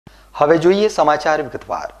હવે જોઈએ સમાચાર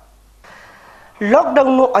વિગતવાર।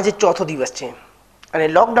 લોકડાઉનનો આજે ચોથો દિવસ છે અને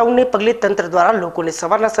લોકડાઉનને પગલે તંત્ર દ્વારા લોકોને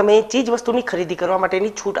સવારના સમયે ચીજ વસ્તુની ખરીદી કરવા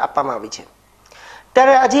માટેની છૂટ આપવામાં આવી છે।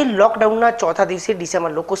 ત્યારે આજે લોકડાઉનના ચોથા દિવસે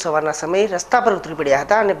ડીસામાં લોકો સવારના સમયે રસ્તા પર ઉતરી પડ્યા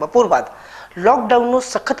હતા અને બપોર બાદ લોકડાઉનનો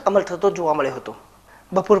સખત અમલ થતો જોવા મળ્યો હતો।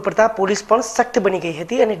 બપોર પડતા પોલીસ પણ સખ્ત બની ગઈ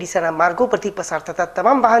હતી અને ડીસાના માર્ગો પરથી પસાર થતા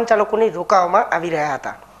તમામ વાહન ચાલકોને રોકવામાં આવી રહ્યા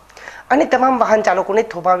હતા અને તમામ વાહન ચાલકોને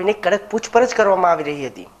થોભાવીને કડક પૂછપરછ કરવામાં આવી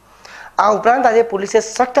રહી હતી। આ ઉપરાંત આજે પોલીસે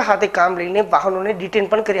સખ્ત હાથે કામ લઈને વાહનોને ડિટેન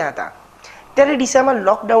પણ કર્યા હતા। ત્યારે ડીસામાં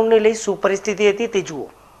લોકડાઉનને લઈ શું પરિસ્થિતિ હતી તે જુઓ।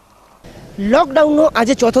 લોકડાઉનનો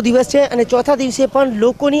આજે ચોથો દિવસ છે અને ચોથા દિવસે પણ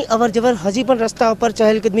લોકોની અવરજવર હજી પણ રસ્તા ઉપર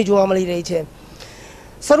ચહેલકદમી જોવા મળી રહી છે।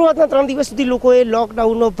 શરૂઆતના 3 દિવસ સુધી લોકોએ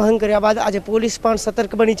લોકડાઉનનો ભંગ કર્યા બાદ આજે પોલીસ પણ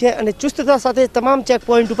સતર્ક બની છે અને ચુસ્તતા સાથે તમામ ચેક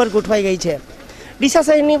પોઈન્ટ ઉપર ગોઠવાઈ ગઈ છે। ડીસા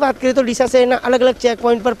શહેરની વાત કરીએ તો ડીસા શહેરના અલગ અલગ ચેક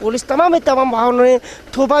પોઈન્ટ પર પોલીસ તમામ વાહનોને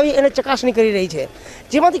થોભાવી અને ચકાસણી કરી રહી છે,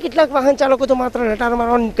 જેમાંથી કેટલાક વાહન ચાલકો તો માત્ર લટાર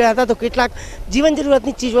મારવા નીકળ્યા હતા તો કેટલાક જીવન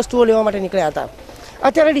જરૂરિયાતની ચીજ વસ્તુઓ લેવા માટે નીકળ્યા હતા।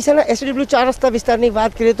 અત્યારે ડીસાના SW 4 રસ્તા વિસ્તારની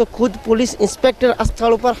વાત કરીએ તો ખુદ પોલીસ ઇન્સ્પેક્ટર આ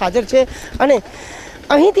સ્થળ ઉપર હાજર છે અને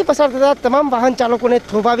અહીંથી પસાર થતા તમામ વાહન ચાલકોને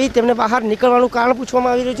થોભાવી તેમને બહાર નીકળવાનું કારણ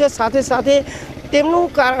પૂછવામાં આવી રહ્યું છે। સાથે સાથે તેમનું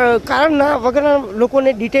કારણના વગરના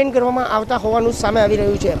લોકોને ડિટેન કરવામાં આવતા હોવાનું સામે આવી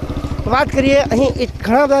રહ્યું છે। વાત કરીએ અહીં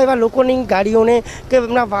ઘણા બધા એવા લોકોની ગાડીઓને કે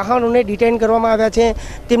એમના વાહનોને ડિટેન કરવામાં આવ્યા છે,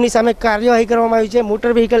 તેમની સામે કાર્યવાહી કરવામાં આવી છે।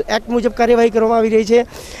 મોટર વ્હીકલ એક્ટ મુજબ કાર્યવાહી કરવામાં આવી રહી છે।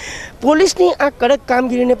 પોલીસની આ કડક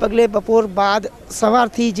કામગીરીને પગલે બપોર બાદ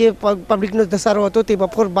સવારથી જે પબ્લિકનો ધસારો હતો તે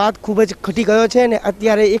બપોર બાદ ખૂબ જ ઘટી ગયો છે અને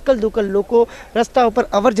અત્યારે એકલ દોકલ લોકો રસ્તા ઉપર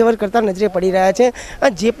અવર જવર કરતા નજરે પડી રહ્યા છે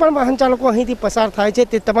અને જે પણ વાહન ચાલકો અહીંથી પસાર થાય છે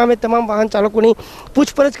તે તમામ વાહન ચાલકોની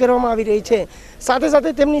પૂછપરછ કરવામાં આવી રહી છે। સાથે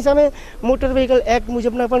સાથે તેમની સામે મોટર વ્હીકલ એક્ટ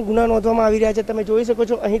મુજબના પણ ગુના નોંધવામાં આવી રહ્યા છે। તમે જોઈ શકો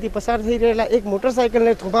છો અહીંથી પસાર થઈ રહેલા એક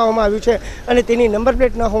મોટરસાઇકલને થોભાવવામાં આવ્યું છે અને તેની નંબર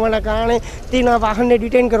પ્લેટ ન હોવાના કારણે તેના વાહનને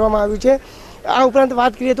ડિટેન કરવામાં આવ્યું છે। આ ઉપરાંત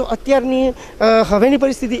વાત કરીએ તો અત્યારની હવેની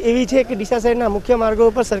પરિસ્થિતિ એવી છે કે ડીસા શહેરના મુખ્ય માર્ગો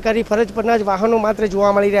ઉપર સરકારી ફરજ પરના જ વાહનો માત્ર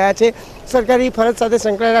જોવા મળી રહ્યા છે। સરકારી ફરજ સાથે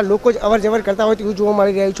સંકળાયેલા લોકો જ અવર જવર કરતા હોય તેવું જોવા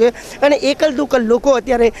મળી રહ્યું છે અને એકલ દોકલ લોકો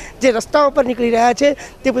અત્યારે જે રસ્તા ઉપર નીકળી રહ્યા છે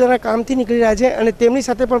તે પોતાના કામથી નીકળી રહ્યા છે અને તેમની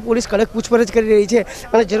સાથે પણ પોલીસ કડક પૂછપરછ કરી રહી છે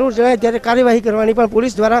અને જરૂર જણાય ત્યારે કાર્યવાહી કરવાની પણ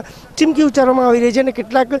પોલીસ દ્વારા ચીમકી ઉચ્ચારવામાં આવી રહી છે અને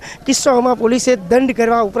કેટલાક કિસ્સાઓમાં પોલીસે દંડ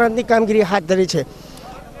કરવા ઉપરાંતની કામગીરી હાથ ધરી છે।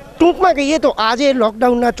 ટૂંકમાં કહીએ તો આજે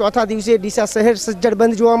લોકડાઉનના ચોથા દિવસે ડીસા શહેર સજ્જડ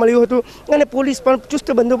બંધ જોવા મળ્યું હતું અને પોલીસ પણ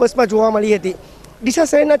ચુસ્ત બંદોબસ્તમાં જોવા મળી હતી। ડીસા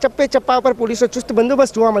શહેરના ચપ્પે ચપ્પા પર પોલીસનો ચુસ્ત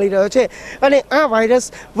બંદોબસ્ત જોવા મળી રહ્યો છે અને આ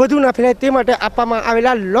વાયરસ વધુ ના ફેલાય તે માટે આપવામાં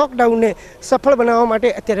આવેલા લોકડાઉનને સફળ બનાવવા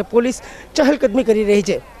માટે અત્યારે પોલીસ ચહલકદમી કરી રહી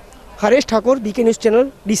છે। Haresh Thakor, BK news channel,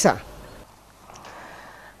 Deesa.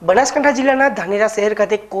 Banaskantha જિલ્લાના ધાનેરા શહેર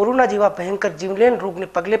ખાતે કોરોના જેવા ભયંકર જીવલેણ રોગને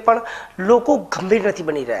પગલે પણ લોકો ગંભીર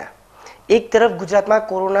નથી બની રહ્યા। એક તરફ ગુજરાતમાં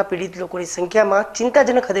કોરોના પીડિત લોકોની સંખ્યામાં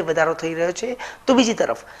ચિંતાજનક હદે વધારો થઈ રહ્યો છે તો બીજી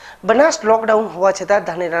તરફ બનાસ લોકડાઉન હોવા છતાં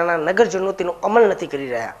ધાનેરાના નગરજનો તેનો અમલ નથી કરી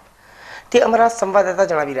રહ્યા, તે અમારા સંવાદદાતા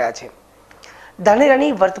જણાવી રહ્યા છે।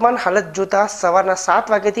 ધાનેરાની વર્તમાન હાલત જોતા સવારના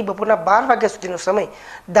 7 વાગ્યાથી બપોરના 12 વાગ્યા સુધીનો સમય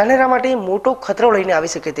ધાનેરા માટે મોટો ખતરો લઈને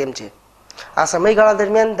આવી શકે તેમ છે। આ સમયગાળા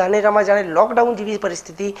દરમિયાન ધાનેરામાં જાણે લોકડાઉન જેવી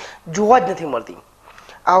પરિસ્થિતિ જોવા જ નથી મળતી।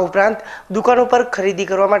 આ ઉપરાંત દુકાનો પર ખરીદી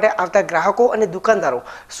કરવા માટે આવતા ગ્રાહકો અને દુકાનદારો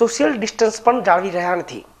સોશિયલ ડિસ્ટન્સ પણ જાળવી રહ્યા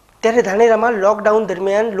નથી। ત્યારે ધાનેરામાં લોકડાઉન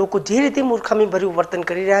દરમિયાન લોકો જે રીતે મૂર્ખામીભર્યું વર્તન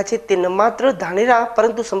કરી રહ્યા છે તે ન માત્ર ધાનેરા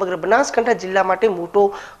પરંતુ સમગ્ર બનાસકાંઠા જિલ્લા માટે મોટો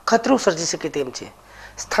ખતરો સર્જી શકે તેમ છે।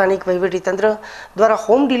 સ્થાનિક વહીવટીતંત્ર દ્વારા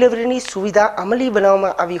હોમ ડિલિવરીની સુવિધા અમલી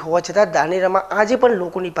બનાવવામાં આવી હોવા છતાં ધાનેરામાં આજે પણ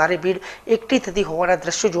લોકોની ભારે ભીડ એકઠી થતી હોવાના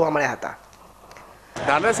દ્રશ્યો જોવા મળ્યા હતા।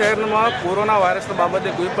 ધાનેરા શહેરમાં કોરોના વાયરસના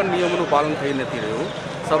બાબતે કોઈ પણ નિયમોનું પાલન થઈ નથી રહ્યું।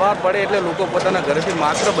 સવાર પડે એટલે લોકો પોતાના ઘરેથી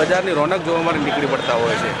માત્ર બજારની રોનક જોવા માટે નીકળી પડતા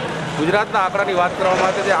હોય છે। ગુજરાતના આંકડાની વાત કરવામાં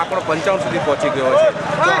આવે છે, આંકડો 55 સુધી પહોંચી ગયો છે।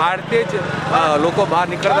 તો આ રીતે જ લોકો બહાર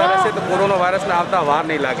નીકળતા રહેશે તો કોરોના વાયરસને આવતા વાર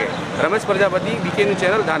નહીં લાગે। Ramesh Prajapati, BK news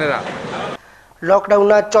channel, Dhanera.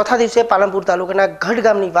 લોકડાઉનના ચોથા દિવસે પાલનપુર તાલુકાના ગઢ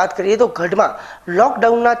ગામની વાત કરીએ તો ગઢમાં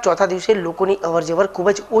લોકડાઉનના ચોથા દિવસે લોકોની અવરજવર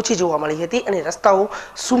ખૂબ જ ઓછી જોવા મળી હતી અને રસ્તાઓ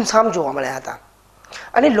સુમસામ જોવા મળ્યા હતા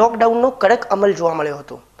અને લોકડાઉનનો કડક અમલ જોવા મળ્યો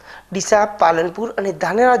હતો। ડીસા, પાલનપુર અને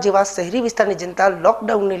ધાનેરા જેવા શહેરી વિસ્તારની જનતા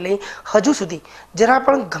લોકડાઉનને લઈ હજુ સુધી જરા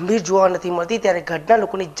પણ ગંભીર જોવા નથી મળતી, ત્યારે ગઢના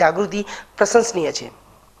લોકોની જાગૃતિ પ્રશંસનીય છે।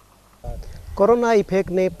 કોરોના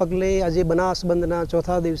ઇફેક્ટને પગલે આજે બનાસ બંધના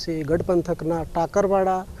ચોથા દિવસે ગઢ પંથકના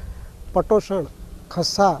ટાકરવાડા, પટોસણ,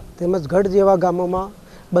 ખસ્સા તેમજ ગઢ જેવા ગામોમાં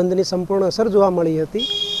બંધની સંપૂર્ણ અસર જોવા મળી હતી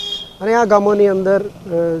અને આ ગામોની અંદર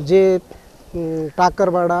જે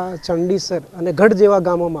ટાકરવાડા, ચંડીસર અને ગઢ જેવા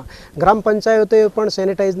ગામોમાં ગ્રામ પંચાયતોએ પણ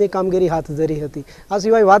સેનેટાઇઝની કામગીરી હાથ ધરી હતી. આ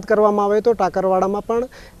સિવાય વાત કરવામાં આવે તો ટાકરવાડામાં પણ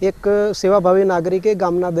એક સેવાભાવી નાગરિકે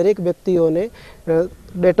ગામના દરેક વ્યક્તિઓને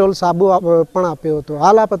ડેટોલ સાબુ પણ આપ્યો હતો.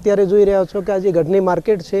 હાલ આપ અત્યારે જોઈ રહ્યા છો કે આજે ગઢની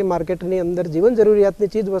માર્કેટ છે. માર્કેટની અંદર જીવન જરૂરિયાતની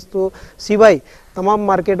ચીજ વસ્તુઓ સિવાય તમામ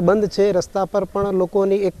માર્કેટ બંધ છે. રસ્તા પર પણ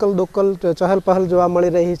લોકોની એકલ દોકલ ચહલ પહલ જોવા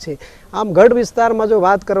મળી રહી છે. આમ ગઢ વિસ્તારમાં જો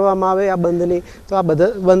વાત કરવામાં આવે આ બંધની તો આ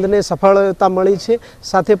બંધને સફળતા મળી છે.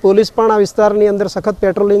 સાથે પોલીસ પણ આ વિસ્તારની અંદર સખત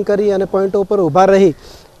પેટ્રોલિંગ કરી અને પોઈન્ટો ઉપર ઊભા રહી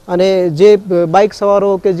અને જે બાઇક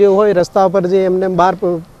સવારો કે જે હોય રસ્તા પર જે એમને બહાર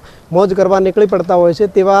મોજ કરવા નીકળી પડતા હોય છે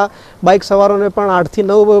તેવા બાઇક સવારોને પણ 8 થી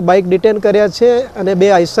 9 બાઇક ડિટેન કર્યા છે અને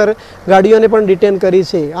 2 આઈસર ગાડીઓને પણ ડિટેન કરી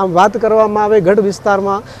છે. આમ વાત કરવામાં આવે ગઢ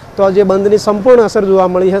વિસ્તારમાં તો આજે બંધની સંપૂર્ણ અસર જોવા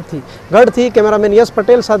મળી હતી. ગઢથી કેમેરામેન યશ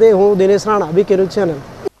પટેલ સાથે હું દિનેશ રાણા, બીકે ન્યૂઝ ચેનલ.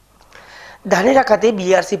 ધાનેરા ખાતે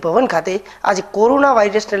બીઆરસી ભવન ખાતે આજે કોરોના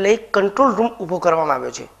વાયરસને લઈ કંટ્રોલ રૂમ ઊભો કરવામાં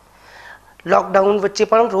આવ્યો છે. લોકડાઉન વચ્ચે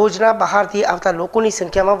પણ રોજના બહારથી આવતા લોકોની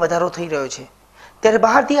સંખ્યામાં વધારો થઈ રહ્યો છે. ત્યારે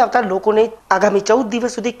બહારથી આવતા લોકોને આગામી 14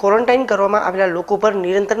 દિવસ સુધી ક્વોરન્ટાઇન કરવામાં આવેલા લોકો પર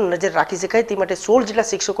નિરંતર નજર રાખી શકાય તે માટે 16 જેટલા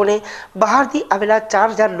શિક્ષકોને બહારથી આવેલા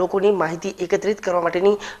 4000 લોકોની માહિતી એકત્રિત કરવા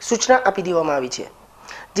માટેની સૂચના આપી દેવામાં આવી છે.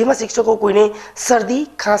 જેમાં શિક્ષકો કોઈને શરદી,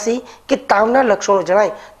 ખાંસી કે તાવના લક્ષણો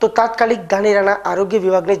જણાય તો તાત્કાલિક ધાનેરાના આરોગ્ય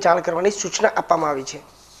વિભાગને જાણ કરવાની સૂચના આપવામાં આવી છે.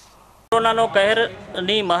 કોરોનાનો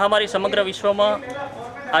કહેરની મહામારી સમગ્ર વિશ્વમાં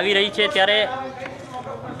આવી રહી છે ત્યારે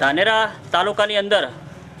ધાનેરા તાલુકાની અંદર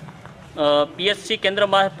પીએચસી કેન્દ્ર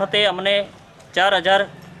મારફતે અમને 4000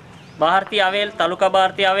 બહારથી આવેલ, તાલુકા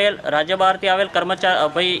બહારથી આવેલ, રાજ્ય બહારથી આવેલ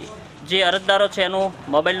ભાઈ જે અરજદારો છે એનું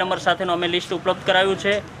મોબાઈલ નંબર સાથેનું અમે લિસ્ટ ઉપલબ્ધ કરાવ્યું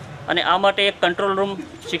છે અને આ માટે એક કંટ્રોલ રૂમ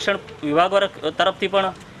શિક્ષણ વિભાગ તરફથી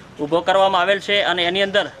પણ ઊભો કરવામાં આવેલ છે અને એની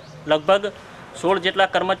અંદર લગભગ 16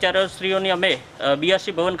 જેટલા કર્મચારીઓની અમે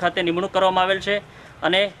બીઆરસી ભવન ખાતે નિમણૂક કરવામાં આવેલ છે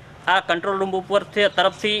અને આ કંટ્રોલ રૂમ ઉપર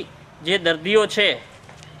તરફથી જે દર્દીઓ છે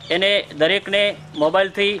એને દરેકને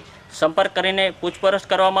મોબાઈલથી સંપર્ક કરીને પૂછપરછ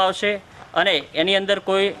કરવામાં આવશે અને એની અંદર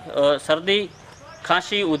કોઈ શરદી,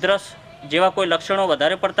 ખાંસી, ઉધરસ જેવા કોઈ લક્ષણો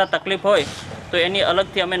વધારે પડતા તકલીફ હોય તો એની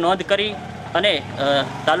અલગથી અમે નોંધ કરી અને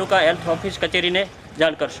તાલુકા હેલ્થ ઓફિસ કચેરીને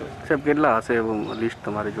જાણ કરશું. સાહેબ કેટલા હશે લિસ્ટ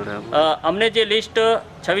તમારી જોડે? અમને જે લિસ્ટ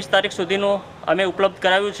 26 તારીખ સુધીનું અમે ઉપલબ્ધ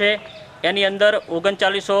કરાવ્યું છે એની અંદર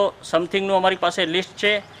 3900 સમથિંગનું અમારી પાસે લિસ્ટ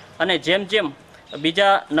છે અને જેમ જેમ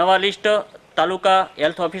બીજા નવા લિસ્ટ તાલુકા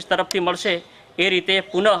હેલ્થ ઓફિસ તરફથી મળશે એ રીતે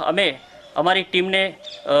પુનઃ અમે અમારી ટીમને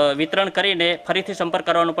વિતરણ કરીને ફરીથી સંપર્ક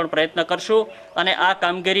કરવાનો પણ પ્રયત્ન કરશું અને આ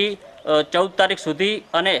કામગીરી 14 તારીખ સુધી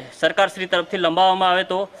અને સરકારશ્રી તરફથી લંબાવવામાં આવે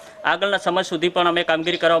તો આગળના સમય સુધી પણ અમે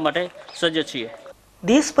કામગીરી કરવા માટે સજ્જ છીએ.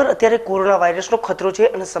 દેશ પર અત્યારે કોરોના વાયરસનો ખતરો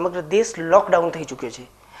છે અને સમગ્ર દેશ લોકડાઉન થઈ ચૂક્યો છે.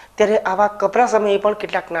 ત્યારે આવા કપરા સમયે પણ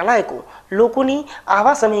કેટલાક નાલાયકો લોકોની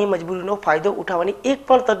આવા સમયે મજબૂરીનો ફાયદો ઉઠાવવાની એક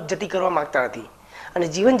પણ તક જતી કરવા માંગતા નથી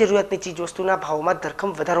અને જીવન જરૂરિયાતની ચીજ વસ્તુના ભાવમાં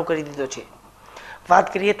ધરખમ વધારો કરી દીધો છે. વાત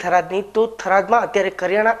કરીએ થરાદની તો થરાદમાં અત્યારે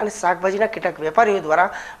કરિયાણા અને શાકભાજીના કેટલાક વેપારીઓ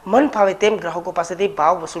દ્વારા મન ફાવે તેમ ગ્રાહકો પાસેથી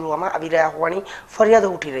ભાવ વસૂલવામાં આવી રહ્યા હોવાની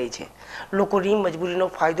ફરિયાદો ઉઠી રહી છે. લોકોની મજબૂરીનો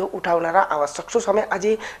ફાયદો ઉઠાવનારા આવા શખ્સો સામે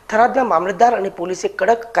આજે થરાદના મામલતદાર અને પોલીસે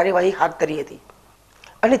કડક કાર્યવાહી હાથ ધરી હતી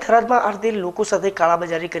અને થરાદમાં આરતી લોકો સાથે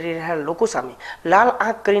કાળાબજારી કરી રહ્યા લોકો સામે લાલ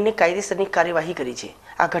આંખ કરીને કાયદેસરની કાર્યવાહી કરી છે.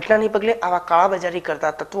 આ ઘટનાને પગલે આવા કાળાબજારી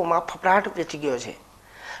કરતા તત્વોમાં ફફડાટ વેચી ગયો છે.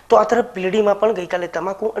 તો આ તરફ બિલડીમાં પણ ગઈકાલે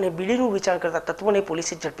તમાકુ અને બીડીનું વેચાણ કરતા તત્વોને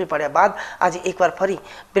પોલીસે ઝડપી પાડ્યા બાદ આજે એકવાર ફરી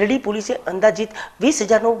બિલડી પોલીસે અંદાજિત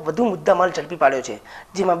 20,000નો વધુ મુદ્દામાલ ઝડપી પાડ્યો છે,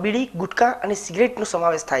 જેમાં બીડી, ગુટકા અને સિગરેટનો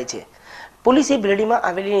સમાવેશ થાય છે. પોલીસે બિલડીમાં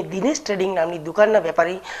આવેલી દિનેશ ટ્રેડિંગ નામની દુકાનના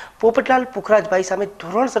વેપારી પોપટલાલ પુખરાજભાઈ સામે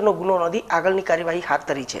ધોરણસરનો ગુનો નોંધી આગળની કાર્યવાહી હાથ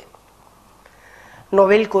ધરી છે.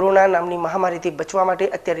 નોવેલ કોરોના નામની મહામારીથી બચવા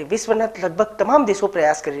માટે અત્યારે વિશ્વના લગભગ તમામ દેશો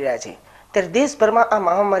પ્રયાસ કરી રહ્યા છે. ત્યારે દેશભરમાં આ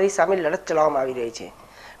મહામારી સામે લડત ચલાવવામાં આવી રહી છે.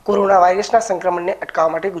 કોરોના વાયરસના સંક્રમણને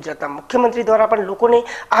અટકાવવા માટે ગુજરાતના મુખ્યમંત્રી દ્વારા પણ લોકોને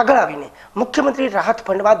આગળ આવીને મુખ્યમંત્રી રાહત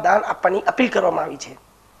ફંડમાં દાન આપવાની અપીલ કરવામાં આવી છે.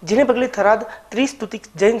 જેને પગલે થરાદ ત્રિસ્તુતિક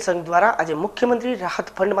જૈન સંઘ દ્વારા આજે મુખ્યમંત્રી રાહત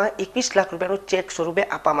ફંડમાં 21 લાખ રૂપિયાનો ચેક સ્વરૂપે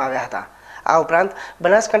આપવામાં આવ્યા હતા. આ ઉપરાંત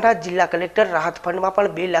બનાસકાંઠા જિલ્લા કલેક્ટર રાહત ફંડમાં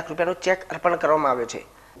પણ 2 લાખ રૂપિયાનો ચેક અર્પણ કરવામાં આવ્યો છે.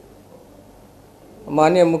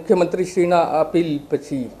 માન્ય મુખ્યમંત્રીશ્રીના અપીલ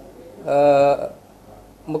પછી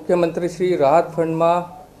મુખ્યમંત્રીશ્રી રાહત ફંડમાં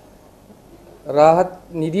રાહત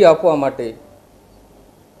નિધિ આપવા માટે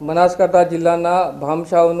બનાસકાંઠા જિલ્લાના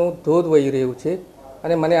ભામશાઓનું ધોધ વહી રહ્યું છે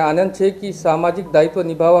અને મને આનંદ છે કે સામાજિક દાયિત્વ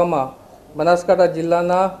નિભાવવામાં બનાસકાંઠા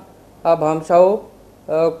જિલ્લાના આ ભામશાઓ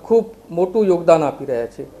ખૂબ મોટું યોગદાન આપી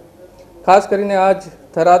રહ્યા છે. ખાસ કરીને આજ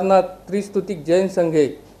થરાદના ત્રિસ્તુતિક જૈન સંઘે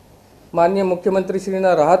માન્ય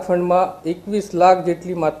મુખ્યમંત્રીશ્રીના રાહત ફંડમાં 21 લાખ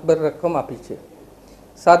જેટલી માતબર રકમ આપી છે.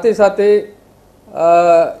 સાથે સાથે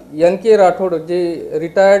એન કે રાઠોડ જે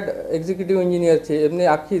રિટાયર્ડ એક્ઝિક્યુટિવ એન્જિનિયર છે એમને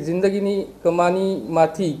આખી જિંદગીની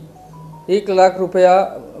કમાણીમાંથી 1 લાખ રૂપિયા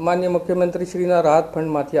માન્ય મુખ્યમંત્રી શ્રીના રાહત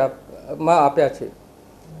ફંડમાંથી આપ્યા છે.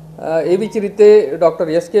 એવી જ રીતે ડૉક્ટર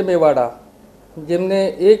એસ કે મેવાડા જેમને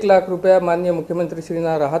 1 લાખ રૂપિયા માન્ય મુખ્યમંત્રી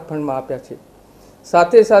શ્રીના રાહત ફંડમાં આપ્યા છે.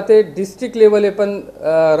 સાથે સાથે ડિસ્ટ્રિક્ટ લેવલે પણ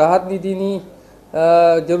રાહત નિધિની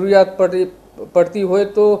જરૂરિયાત પડતી હોય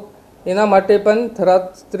તો એના માટે પણ થરાદ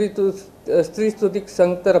સ્ત્રી સ્તુતિક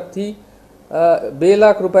સંઘ તરફથી 2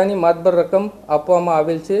 લાખ રૂપિયાની માતબર રકમ આપવામાં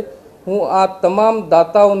આવેલ છે. હું આ તમામ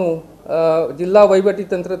દાતાઓનું જિલ્લા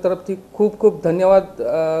વહીવટીતંત્ર તરફથી ખૂબ ખૂબ ધન્યવાદ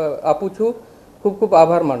આપું છું, ખૂબ ખૂબ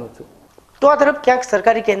આભાર માનું છું. તો આ તરફ ક્યાંક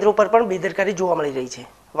સરકારી કેન્દ્રો પર પણ બેદરકારી જોવા મળી રહી છે.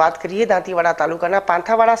 વાત કરીએ દાંતીવાડા તાલુકાના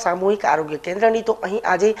પાંથાવાડા સામૂહિક આરોગ્ય કેન્દ્રની, તો અહીં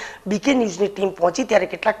આજે બીકે ન્યૂઝની ટીમ પહોંચી ત્યારે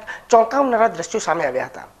કેટલાક ચોંકાવનારા દ્રશ્યો સામે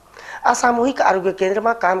આવ્યા હતા. આ સામૂહિક આરોગ્ય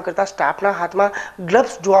કેન્દ્રમાં કામ કરતા સ્ટાફના હાથમાં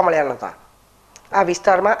ગ્લવ્સ જોવા મળ્યા નહોતા. આ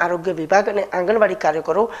વિસ્તારમાં આરોગ્ય વિભાગ અને આંગણવાડી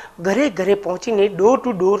કાર્યકરો ઘરે ઘરે પહોંચીને ડોર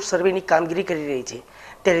ટુ ડોર સર્વેની કામગીરી કરી રહી છે,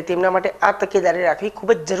 ત્યારે તેમના માટે આ તકેદારી રાખવી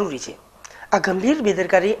ખૂબ જ જરૂરી છે. આ ગંભીર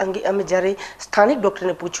બેદરકારી અંગે અમે જ્યારે સ્થાનિક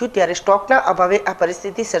ડોક્ટરને પૂછ્યું ત્યારે સ્ટોકના અભાવે આ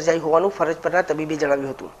પરિસ્થિતિ સર્જાઈ હોવાનું ફરજ પરના તબીબે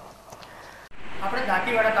જણાવ્યું હતું. આપણે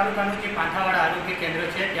દાંતીવાડા તાલુકાનું જે પાંથાવાડા આરોગ્ય કેન્દ્ર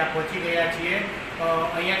છે ત્યાં પહોંચી ગયા છીએ.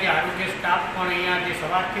 અહીંયા જે આરોગ્ય સ્ટાફ પણ અહીંયા જે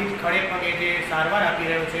સવારથી જ ખડે પગે જે સારવાર આપી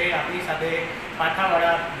રહ્યો છે, આપણી સાથે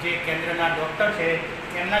પાંથાવાડા જે કેન્દ્રના ડૉક્ટર છે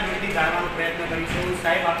એમના જોડેથી જાણવાનો પ્રયત્ન કરીશું.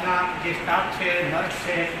 સાહેબ, આપના જે સ્ટાફ છે, નર્સ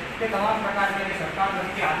છે, તે તમામ પ્રકારના જે સરકાર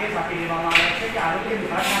તરફથી આદેશ આપી દેવામાં આવે છે કે આરોગ્ય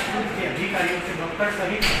વિભાગના ખુદ જે અધિકારીઓ છે, ડૉક્ટર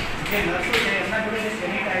સહિત જે નર્સો છે એમના જોડે જે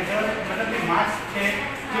સેનિટાઈઝર મતલબ જે માસ્ક છે,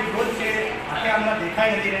 જે ગ્લોવ્સ છે, આખે આમના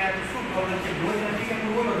દેખાઈ નથી રહ્યા. તો શું પ્રોબ્લેમ છે? ગ્લોવ્સ નથી કે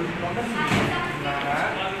પૂરો બધું પ્રોબ્લેમ શું છે?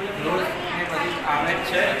 ગ્લોવ્સ ને બધું આવે જ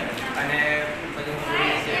છે અને બધું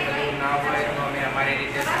પૂરી છે, બધું ના હોય તો અમે અમારી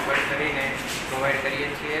રીતે સપોર્ટ કરીને પ્રોવાઈડ કરીએ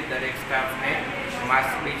છીએ. દરેક સ્ટાફને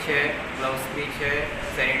માસ્ક બી છે, ગ્લવ્સ બી છે,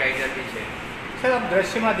 સેનિટાઈઝર બી છે. સર, આપ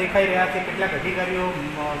દ્રશ્યમાં દેખાઈ રહ્યા છે કેટલાક અધિકારીઓ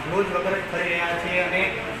ગ્લોવ્સ વગર જ ફરી રહ્યા છે અને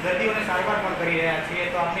દર્દીઓને સારવાર પણ કરી રહ્યા છે.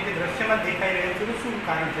 તો આપણે જે દ્રશ્યમાં દેખાઈ રહ્યું છે તો શું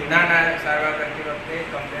કારણ છે? ના, સારવાર કરતી વખતે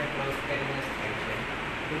કમ્પ્લેટ ગ્લોવ્સ કરીને જ થાય છે.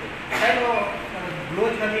 સાહેબ,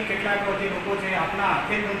 ગ્લોવ્સ નથી, કેટલાક જે લોકો છે આપના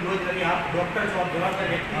હાથે પણ ગ્લોવ્સ નથી, આપ ડૉક્ટર છો, આપ જવાબદાર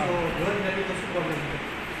વ્યક્તિ છો, ગ્લોવ્સ નથી તો શું પ્રોબ્લેમ છે?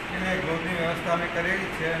 એને ગ્લોવ્સની વ્યવસ્થા અમે કરેલી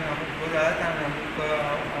છે અને અમુક ગ્લોવ્સ આવ્યા હતા અને અમુક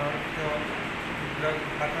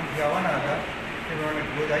ખાતામાંથી આવવાના હતા એ પ્રમાણે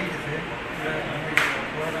ગ્લોવ્સ આવી જશે. એટલે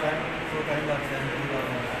થોડો ટાઈમ લાગશે.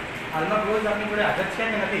 હાલમાં ગ્લોવ્સ આપની જોડે હાજર છે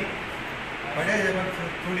કે નથી? પડે છે પણ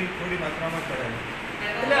થોડી માત્રામાં પડે છે.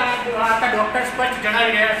 એટલે આપણા ડૉક્ટર સ્પષ્ટ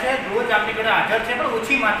જણાવી રહ્યા છે ગ્લોવ્સ આપણી જોડે હાજર છે પણ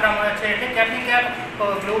ઓછી માત્રામાં છે. એટલે ક્યાંક ને ક્યાંક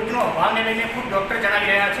ગ્લોવ્સનો અભાવને લઈને ખુદ ડૉક્ટર જણાવી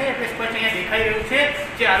રહ્યા છે. એટલે સ્પષ્ટ અહીંયા દેખાઈ રહ્યું છે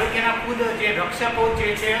જે આરોગ્યના ખુદ જે રક્ષકો જે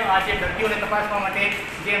છે આ જે દર્દીઓને તપાસવા માટે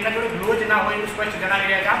જે એમના જોડે ગ્લોવ્સ ના હોય એવું સ્પષ્ટ જણાવી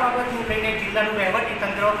રહ્યા છે. આ બાબતનું લઈને જિલ્લાનું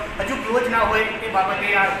વહીવટીતંત્ર હજુ ગ્લોવ્સ ના હોય એ બાબતે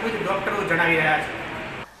આ ખુદ ડૉક્ટરો જણાવી રહ્યા છે.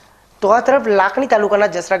 તો આ તરફ લાખણી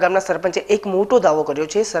તાલુકાના જસરા ગામના સરપંચે એક મોટો દાવો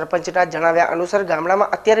કર્યો છે. સરપંચના જણાવ્યા અનુસાર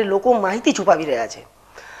ગામડામાં અત્યારે લોકો માહિતી છુપાવી રહ્યા છે.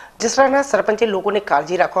 જસરાના સરપંચે લોકોને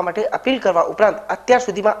કાળજી રાખવા માટે અપીલ કરવા ઉપરાંત અત્યાર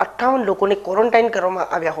સુધીમાં 58 લોકોને ક્વોરન્ટાઇન કરવામાં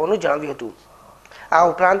આવ્યા હોવાનું જણાવ્યું હતું. આ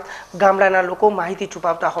ઉપરાંત ગામડાના લોકો માહિતી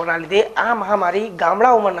છુપાવતા હોવાના લીધે આ મહામારી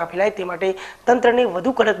ગામડાઓમાં ના ફેલાય તે માટે તંત્રને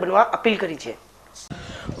વધુ કડક બનવા અપીલ કરી છે.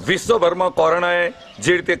 વિશ્વભરમાં કોરોનાએ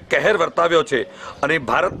જે રીતે કહેર વર્તાવ્યો છે અને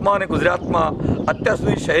ભારતમાં અને ગુજરાતમાં અત્યાર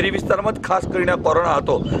સુધી શહેરી વિસ્તારમાં જ ખાસ કરીને કોરોના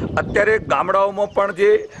હતો, અત્યારે ગામડાઓમાં પણ જે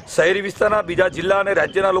શહેરી વિસ્તારના બીજા જિલ્લા અને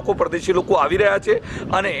રાજ્યના લોકો, પ્રદેશી લોકો આવી રહ્યા છે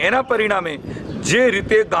અને એના પરિણામે જે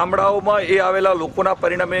રીતે ગામડાઓમાં એ આવેલા લોકોના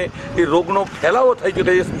પરિણામે એ રોગનો ફેલાવો થઈ ગયો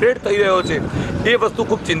છે, સ્પ્રેડ થઈ રહ્યો છે, એ વસ્તુ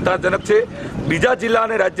ખૂબ ચિંતાજનક છે. બીજા જિલ્લા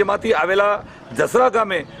અને રાજ્યમાંથી આવેલા જસરા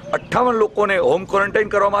ગામે 58 લોકોને હોમ ક્વોરન્ટાઇન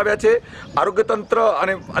કરવામાં આવ્યા છે. આરોગ્ય તંત્ર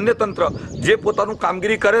અને અન્ય તંત્ર જે પોતાનું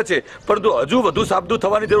કામગીરી કરે છે, પરંતુ હજુ વધુ સાબદું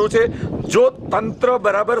થવાની જરૂર છે. જો તંત્ર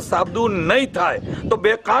બરાબર સાબદું નહીં થાય તો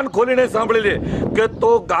બે કાન ખોલીને સાંભળી લે કે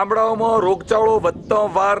તો ગામડાઓમાં રોગચાળો વધતા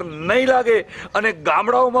વાર નહીં લાગે અને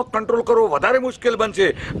ગામડાઓમાં કંટ્રોલ કરવો વધારે મુશ્કેલ બનશે.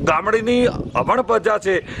 ગામડાની અભણ પ્રજા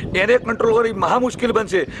છે એને કંટ્રોલ કરવી મહા મુશ્કેલ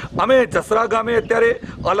બનશે. અમે જસરા ગામે અત્યારે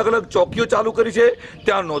અલગ અલગ ચોકીઓ ચાલુ કરી છે,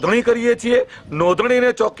 ત્યાં નોંધણી કરીએ છીએ. નોંધણી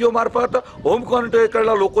અને ચોકીઓ મારફત હોમ ક્વોરન્ટાઇન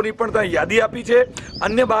કરેલા લોકોની પણ ત્યાં યાદી આપી છે.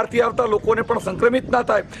 અન્ય બહારથી આવતા લોકોને પણ સંક્રમિત ના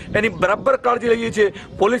થાય એની બરાબર કાળજી લઈએ છીએ.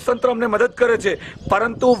 પોલીસ તંત્ર અમને મદદ કરે છે,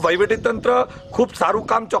 પરંતુ વહીવટીતંત્ર ખૂબ સારું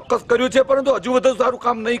કામ ચોક્કસ કર્યું છે, પરંતુ હજુ વધુ સારું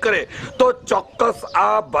કામ નહીં કરે તો ચોક્કસ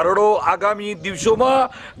આ ભરડો આગામી દિવસોમાં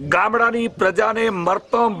ગામડાની પ્રજાને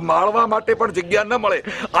મરતા માળવા માટે પણ જગ્યા ન મળે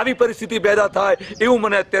આવી પરિસ્થિતિ પેદા થાય એવું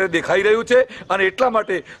મને અત્યારે દેખાઈ રહ્યું છે. અને એટલા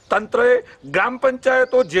માટે તંત્રએ ગ્રામ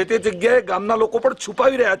પંચાયતો જે તે જગ્યાએ ગામના લોકો પણ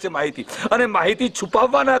છુપાવી રહ્યા રહ્યા છે માહિતી, અને માહિતી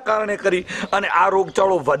છુપાવવાના કારણે કરી અને આ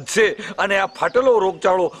રોગચાળો વધશે અને આ ફાટેલો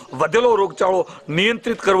રોગચાળો, વધેલો રોગચાળો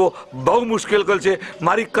નિયંત્રિત કરવો બહુ મુશ્કેલ છે.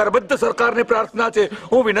 મારી કરબદ્ધ સરકારને પ્રાર્થના છે,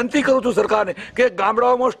 હું વિનંતી કરું છું સરકારને કે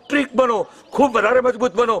ગામડાઓમાં સ્ટ્રિક્ટ બનો, ખૂબ વધારે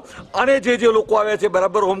મજબૂત બનો, અને જે લોકો આવ્યા છે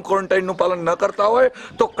બરાબર હોમ ક્વોરન્ટાઇનનું પાલન ન કરતા હોય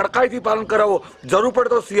તો કડકાઈથી પાલન કરાવો. જરૂર પડે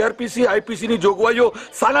તો CRPC IPCની જોગવાઈઓ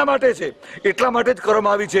શાના માટે છે? એટલા માટે જ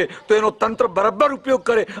કરવામાં આવી છે. તો એનો તંત્ર બરાબર ઉપયોગ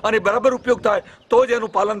કરે અને બરાબર ઉપયોગ થાય તો જ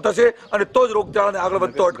એનું પાલન થશે અને તો જ રોગચાળાને આગળ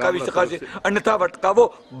વધતો અટકાવી શકાશે. અન્યથા અટકાવવો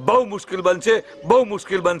બહુ મુશ્કેલ બનશે, બહુ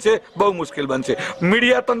મુશ્કેલ બનશે, બહુ મુશ્કેલ બનશે.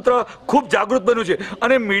 મીડિયા તંત્ર ખૂબ જાગૃત બન્યું છે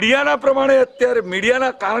અને મીડિયાના પ્રમાણે અત્યારે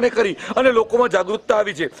મીડિયાના કારણે કરી અને લોકોમાં જાગૃતતા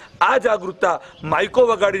આવી છે. આ જાગૃતતા માઇકો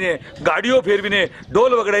વગાડીને, ગાડીઓ ફેરવીને,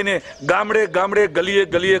 ઢોલ વગાડીને ગામડે ગામડે, ગલીએ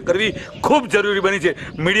ગલીએ કરવી ખૂબ જરૂરી બની છે.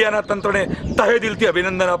 મીડિયાના તંત્રને તહે દિલથી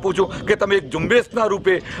અભિનંદન આપું છું કે તમે એક ઝુંબેશના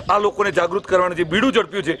રૂપે આ લોકોને જાગૃત કરવાનું જે બીડું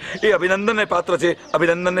ઝડપ્યું છે એ અભિનંદનને પાત્ર છે,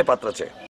 અભિનંદનને પાત્ર છે.